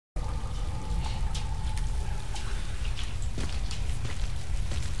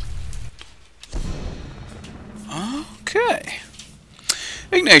Okay.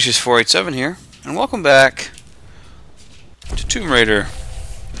 Ignatius487 here, and welcome back to Tomb Raider.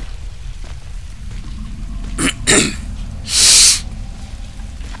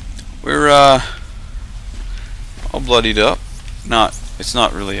 We're all bloodied up. It's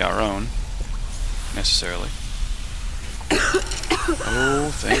not really our own, necessarily.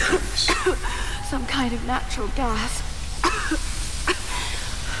 Oh, thank goodness. Some kind of natural gas.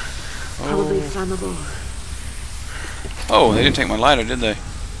 Probably flammable. Oh, they didn't take my lighter, did they?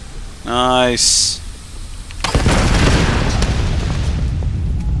 Nice.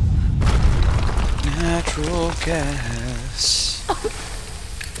 Natural gas.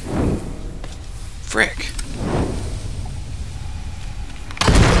 Frick.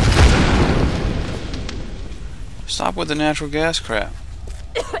 Stop with the natural gas crap.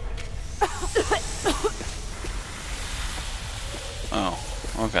 Oh,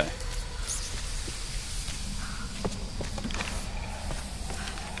 okay.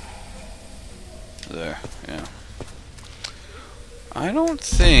 There, yeah. I don't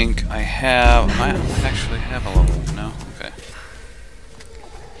think I have... I actually have a level. No? Okay.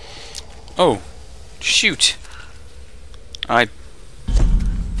 Oh! Shoot! Will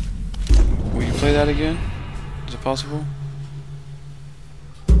you play that again? Is it possible?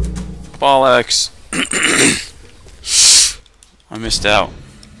 Bollocks! I missed out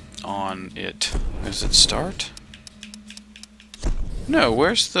on it. Does it start? No,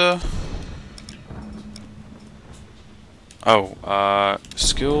 where's the... Oh,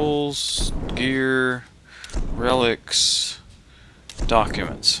 skills, gear, relics,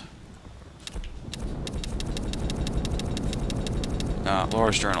 documents.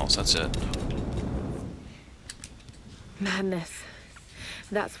 Lara's journals, that's it. Madness.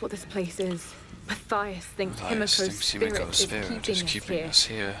 That's what this place is. Matthias thinks Himiko's spirit is keeping us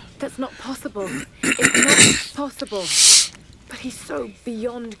here. That's not possible. It's not possible. But he's so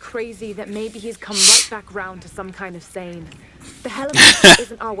beyond crazy that maybe he's come right back round to some kind of sane. The hell of it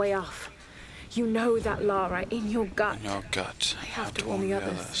isn't our way off. You know that, Lara, in your gut. In your gut. I have to warn the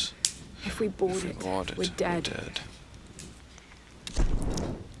others. If we board it, we're dead.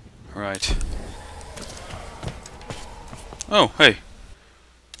 Right. Oh, hey.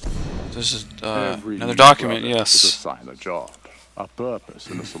 This is another document, yes. Is a sign of job, a purpose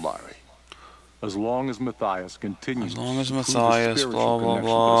in the Solari. As long as Matthias continues, blah blah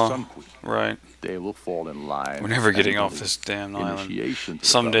blah. Right. They will fall in line. We're never getting off this damn island.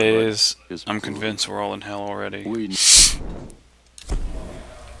 Some days, I'm convinced we're all in hell already.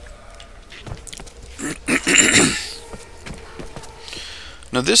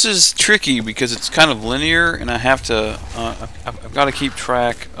 Now this is tricky because it's kind of linear, and I have to. I've got to keep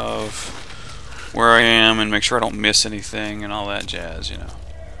track of where I am and make sure I don't miss anything and all that jazz, you know.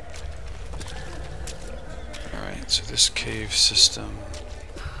 So this cave system.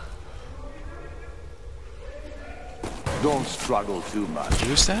 Don't struggle too much.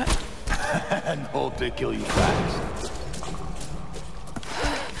 Who's that? And hope they kill you fast.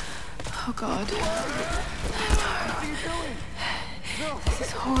 Oh God. This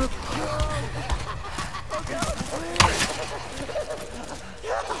is horrible.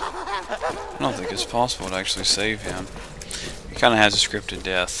 I don't think it's possible to actually save him. He kind of has a scripted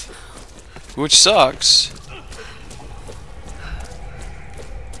death, which sucks.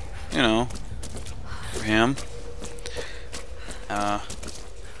 You know, for him. So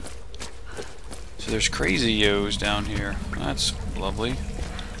there's crazy yos down here. That's lovely.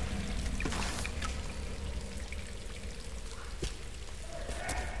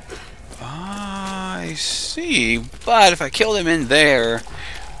 I see, but if I kill them in there,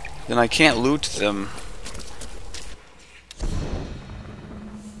 then I can't loot them.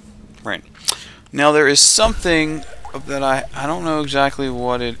 Right. Now there is something that I don't know exactly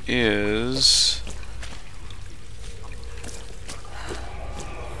what it is.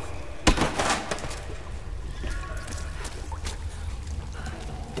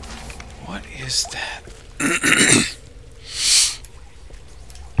 What is that?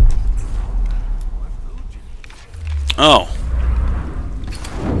 Oh.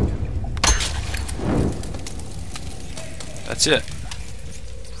 That's it.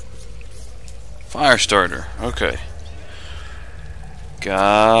 Fire starter. Okay.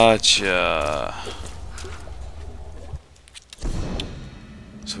 Gotcha.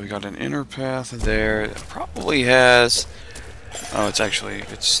 So we got an inner path there that probably has... Oh,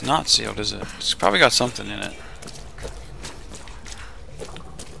 it's not sealed, is it? It's probably got something in it.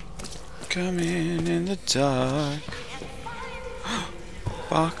 Coming in the dark.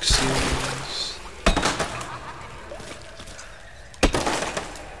 Boxes.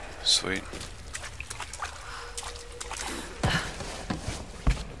 Sweet.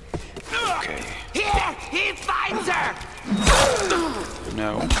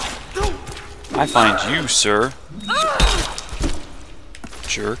 No. I find you, sir.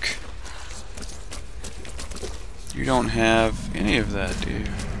 Jerk. You don't have any of that, do you?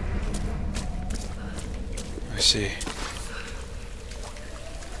 I see.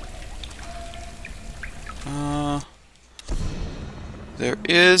 There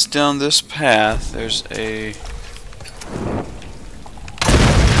is down this path, there's a...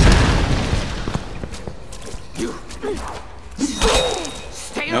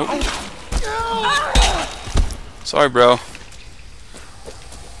 Nope. Sorry, bro.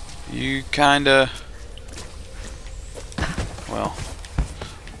 You kinda... Well,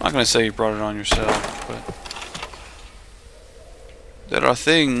 I'm not gonna say you brought it on yourself, but... There are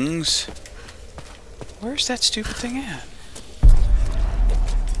things... Where's that stupid thing at?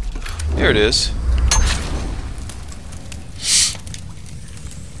 Here it is.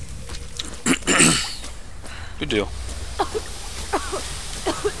 Good deal.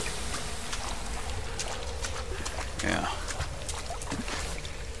 Yeah.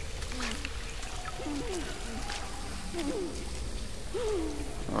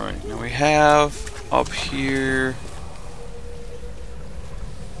 Alright, now we have up here...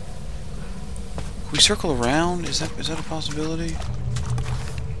 Can we circle around? Is that a possibility?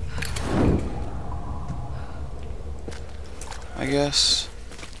 I guess.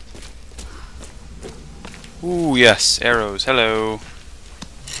 Ooh, yes, arrows. Hello.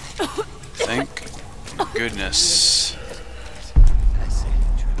 Thank goodness.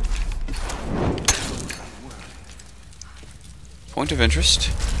 Point of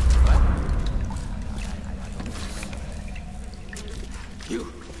interest.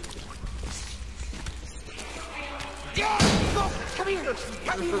 You. Come here.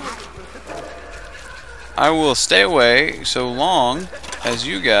 Come here. I will stay away so long as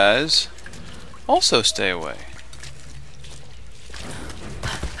you guys also stay away.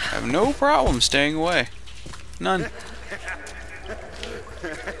 I have no problem staying away. None.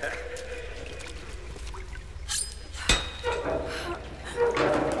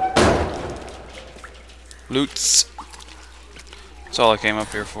 Loots. That's all I came up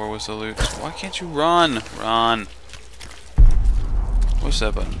here for, was the loots. Why can't you run? Run. What's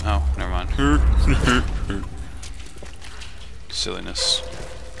that button? Oh, never mind. Silliness.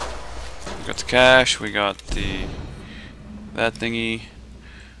 We got the cash, we got that thingy.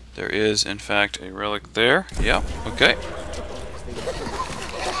 There is, in fact, a relic there. Yep, okay.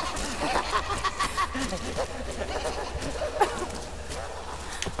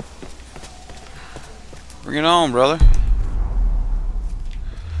 Bring it on, brother.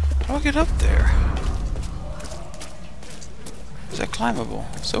 How do I get up there? Is that climbable?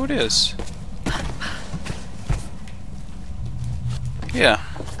 So it is. Yeah.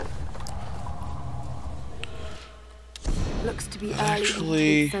 Looks to be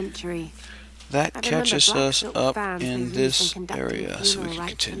Actually, early 18th century. that catches us up in this area, so we can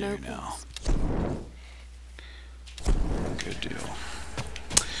continue now. Good deal.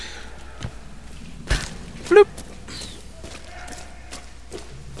 Bloop.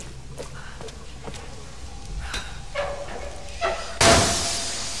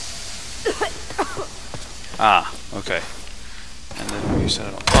 Ah, okay. And then we set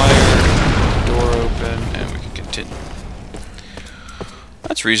it on fire, door open, and we can continue.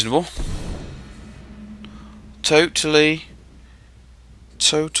 That's reasonable. Totally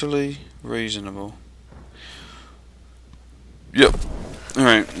reasonable. Yep.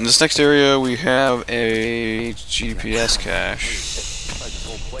 Alright, in this next area we have a GPS cache. This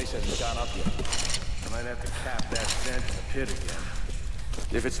whole place hasn't gone up yet. I might have to cap that vent in the pit again.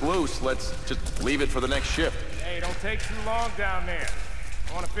 If it's loose, let's just leave it for the next ship. Hey, don't take too long down there.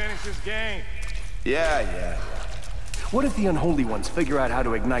 I want to finish this game. Yeah. What if the unholy ones figure out how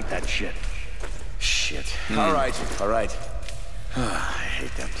to ignite that shit? Shit. All right. I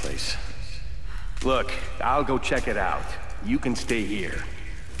hate that place. Look, I'll go check it out. You can stay here.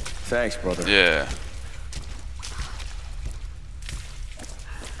 Thanks, brother. Yeah.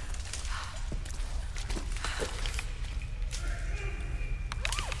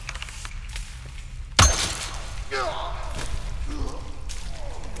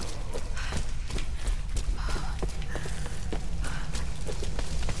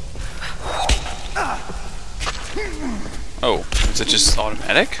 Oh, is it just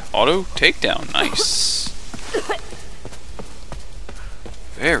automatic? Auto takedown. Nice.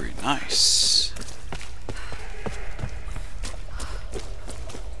 Very nice.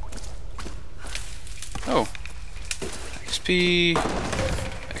 Oh. XP.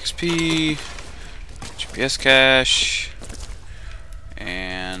 GPS cache.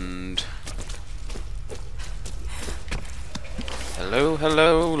 And... Hello,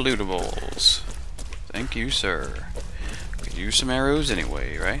 hello, lootables. Thank you, sir. Could use some arrows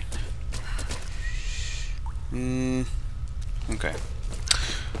anyway, right? Okay.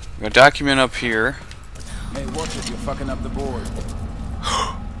 We got a document up here. Hey, watch it. You're fucking up the board.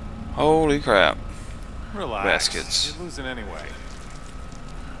 Holy crap. Relax. Baskets. You're losing anyway.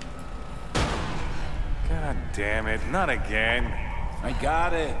 God damn it. Not again. I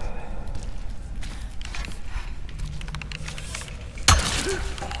got it.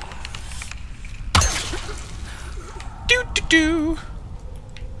 Do.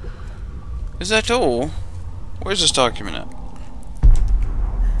 Is that all? Where's this document at?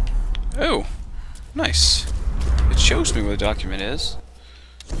 Oh, nice. It shows me where the document is,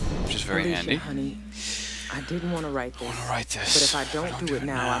 which is very handy. Honey, I didn't want to write this. But if I don't do it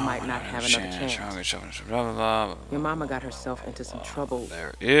now, I might not have another chance. Your mama got herself into some trouble.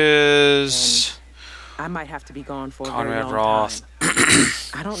 There is. I might have to be gone for a very Conrad long Roth. time.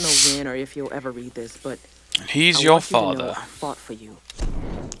 I don't know when or if you'll ever read this, but He's I your want you to know father. I fought for you.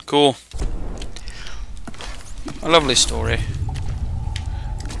 Cool. A lovely story.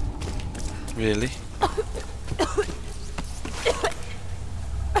 Really?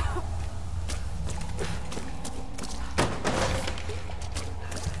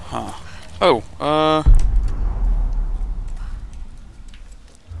 Huh. Oh,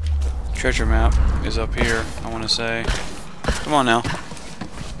 treasure map is up here, I want to say. Come on now.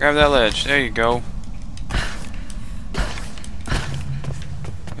 Grab that ledge. There you go.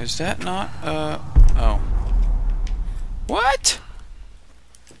 Is that not, oh. What?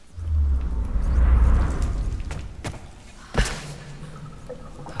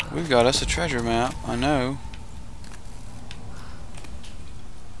 We've got us a treasure map, I know.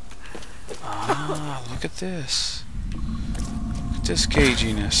 Ah, look at this. Look at this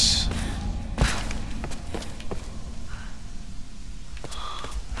caginess.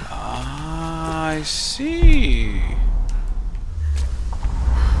 Ah, I see.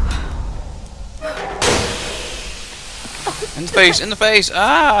 In the face, in the face!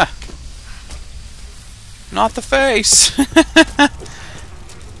 Ah! Not the face!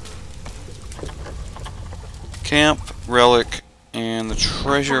 Camp, relic, and the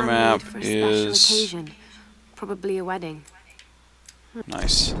treasure map for a special is... occasion. Probably a wedding.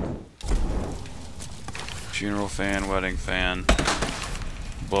 Nice. Funeral fan, wedding fan.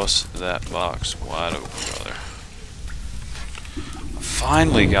 Bust that box wide open, brother.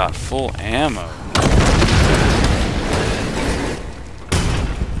 Finally got full ammo.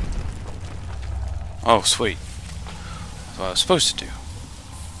 Oh, sweet. That's what I was supposed to do.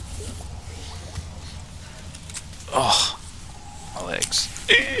 Oh, my legs.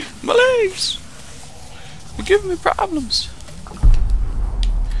 My legs! You're giving me problems.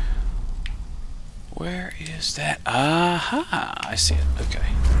 Where is that? Aha! I see it. Okay.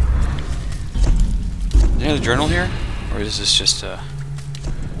 Is there a journal here? Or is this just a...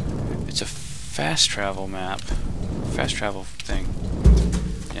 It's a fast travel map. Fast travel thing.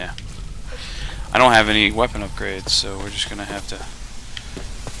 Yeah. I don't have any weapon upgrades, so we're just gonna have to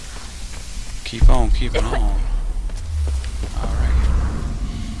keep on keeping on. Alright.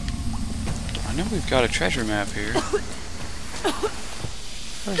 I know we've got a treasure map here.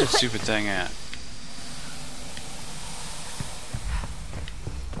 Where's that stupid thing at?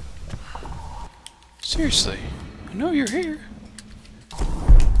 Seriously, I know you're here.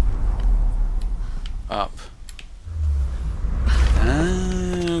 Up.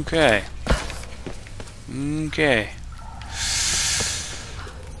 Okay. Okay.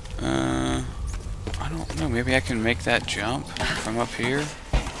 I don't know. Maybe I can make that jump from up here.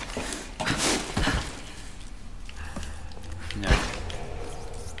 No.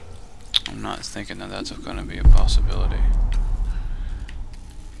 I'm not thinking that that's going to be a possibility.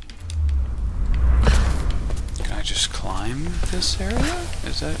 Can I just climb this area?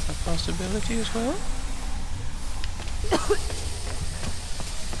 Is that a possibility as well?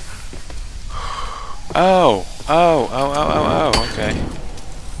 Oh, okay.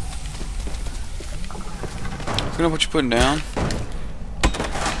 You know what you're putting down?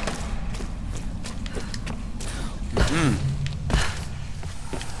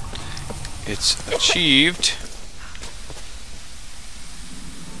 It's achieved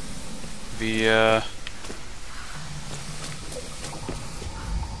via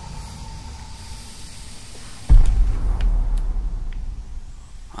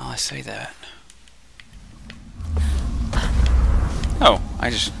I say that. Oh, I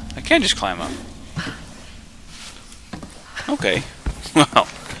can't just climb up. Okay. Well,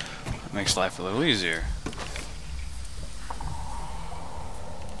 that makes life a little easier.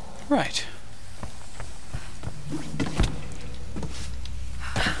 Right.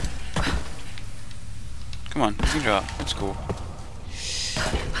 Come on, you can drop. It's cool.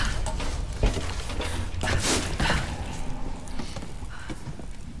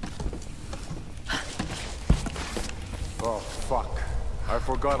 Oh, fuck. I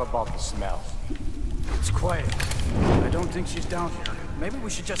forgot about the smell. It's quiet. I don't think she's down here. Maybe we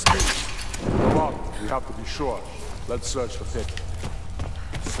should just leave. Come on, we have to be sure. Let's search the pit.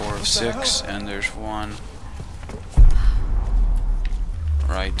 4 of 6, and there's one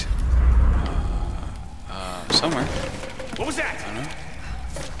right somewhere. What was that? I don't know.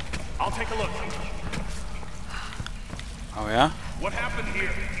 I'll take a look. Oh yeah? What happened here?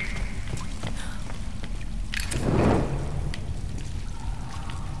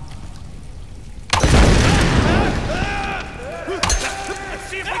 Let's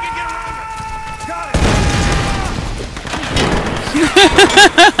see if we can get around her. Got it.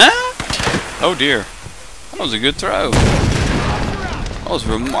 Oh dear. That was a good throw. That was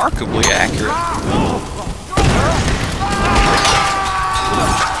remarkably accurate.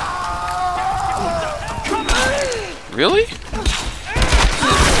 Really?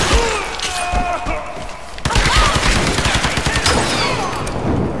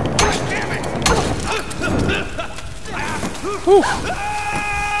 Whew.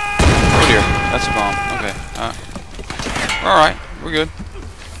 Oh dear, that's a bomb. Okay. Alright, we're good.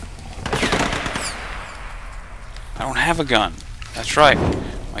 I don't have a gun. That's right.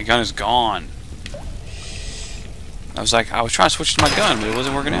 My gun is gone. I was trying to switch to my gun, but it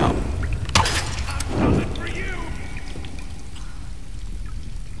wasn't working out.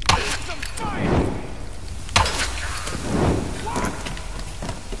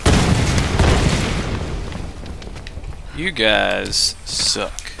 You guys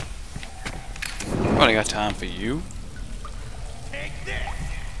suck. Nobody got time for you. Take this.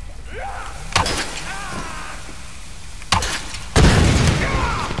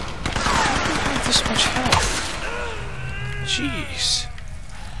 This much health. Jeez.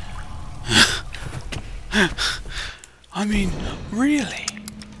 I mean, really?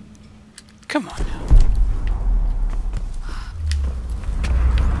 Come on now.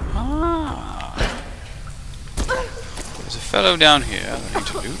 Ah. There's a fellow down here that I need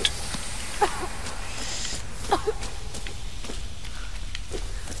to loot.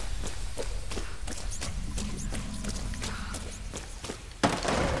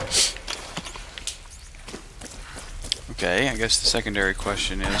 Okay, I guess the secondary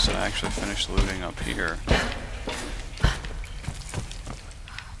question is, did I actually finish looting up here?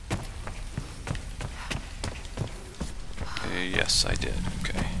 Yes, I did.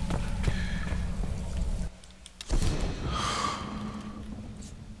 Okay.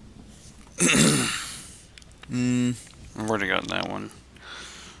 I've already gotten that one.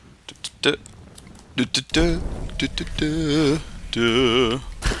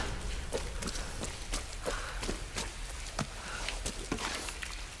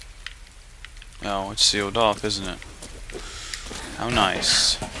 Oh, it's sealed off, isn't it? How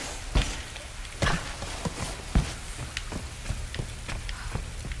nice.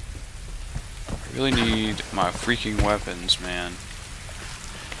 I really need my freaking weapons, man.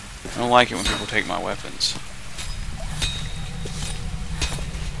 I don't like it when people take my weapons.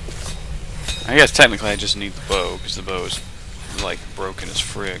 I guess technically I just need the bow, because the bow is like broken as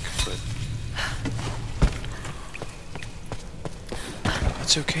frick, but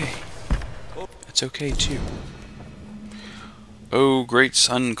that's okay. That's okay too. Oh, great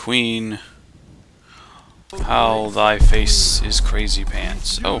sun queen, how thy face is crazy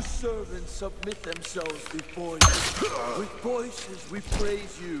pants. Oh. Your servants submit themselves before you. With voices we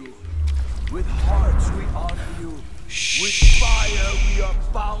praise you. With hearts we honor you. With fire we are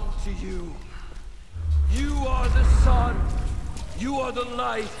bound to you. You are the sun. You are the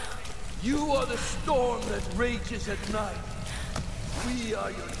light. You are the storm that rages at night. We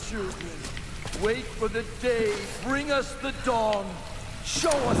are your children. Wait for the day. Bring us the dawn. Show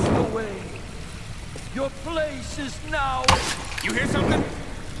us the way. Your place is now. You hear something?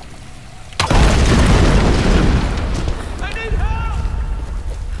 I need help!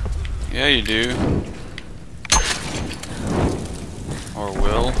 Yeah, you do. Or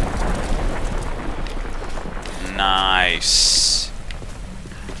will. Nice.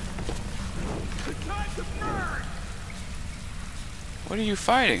 What are you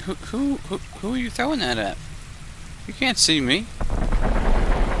fighting? Who are you throwing that at? You can't see me.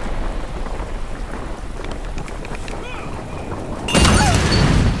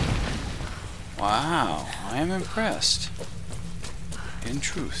 Wow, I am impressed. In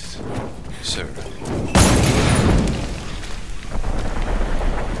truth, sir.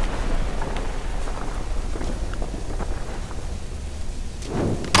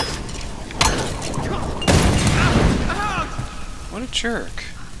 jerk.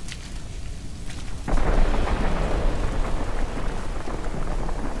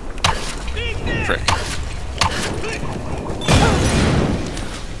 Frick.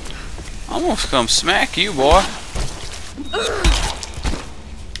 Almost come smack you, boy.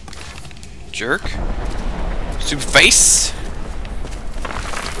 Jerk. Stupid face.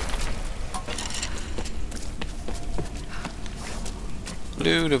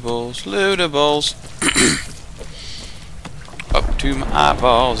 Lootables, lootables. Up to my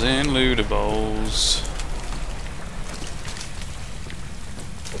eyeballs in lootables.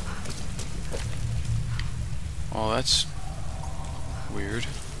 Oh, that's weird.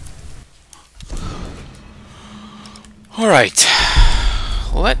 Alright.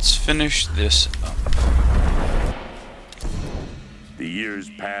 Let's finish this up. The years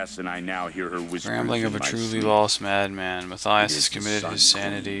pass, and I now hear her whispers. Rambling of a truly lost madman. Matthias has committed his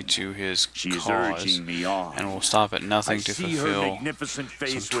sanity to his cause, and will stop at nothing to fulfill some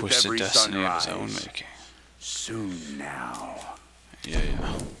twisted destiny of his own making. Soon now. Yeah.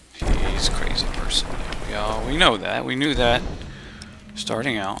 He's a crazy person. Yeah, we know that. We knew that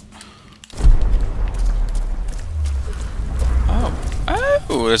starting out.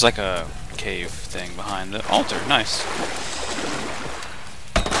 Oh, there's like a cave thing behind the altar. Nice.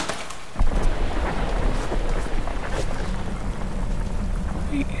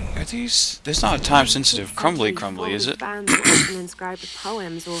 Are these? There's not a time-sensitive crumbly, is it? Bands are often inscribed with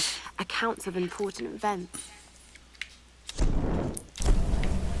poems or accounts of important events.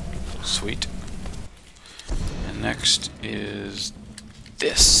 Sweet. And next is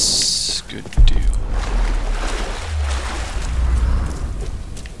this. Good deal.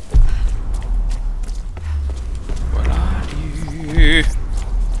 What are you?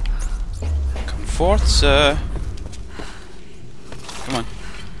 Come forth, sir. Come on.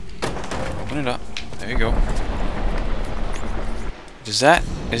 Open it up. There you go. Is that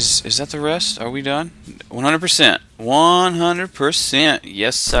the rest? Are we done? 100%. 100%.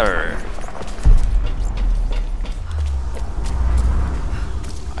 Yes, sir.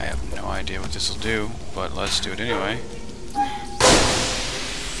 I have no idea what this will do, but let's do it anyway.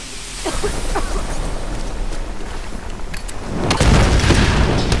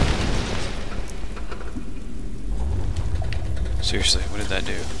 Seriously, what did that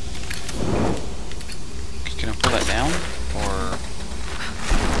do? Can I pull that down? Or...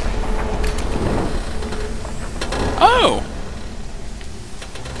 Oh!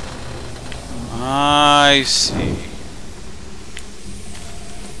 I see.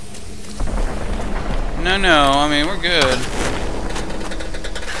 No, I mean, we're good.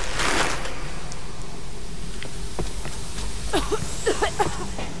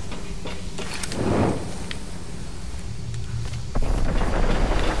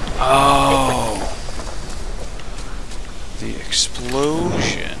 Oh! The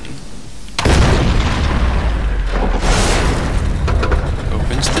explosion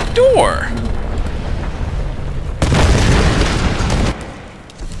opens the door.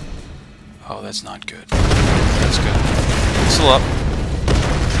 Oh, that's not good. That's good. Whistle up.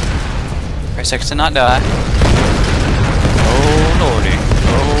 Press X to not die. Oh lordy.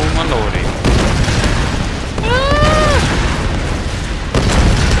 Oh my lordy. Ah!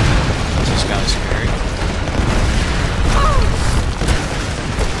 This is kind of scary.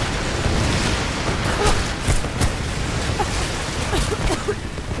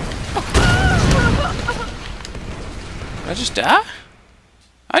 Did I just die?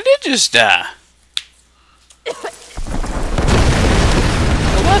 I did just die.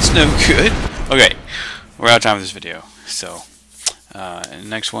 Well, that's no good. Okay, we're out of time for this video. So, in the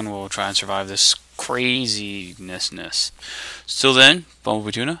next one, we'll try and survive this craziness. Till then,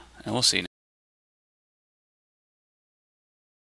 Bumblebee Tuna, and we'll see you.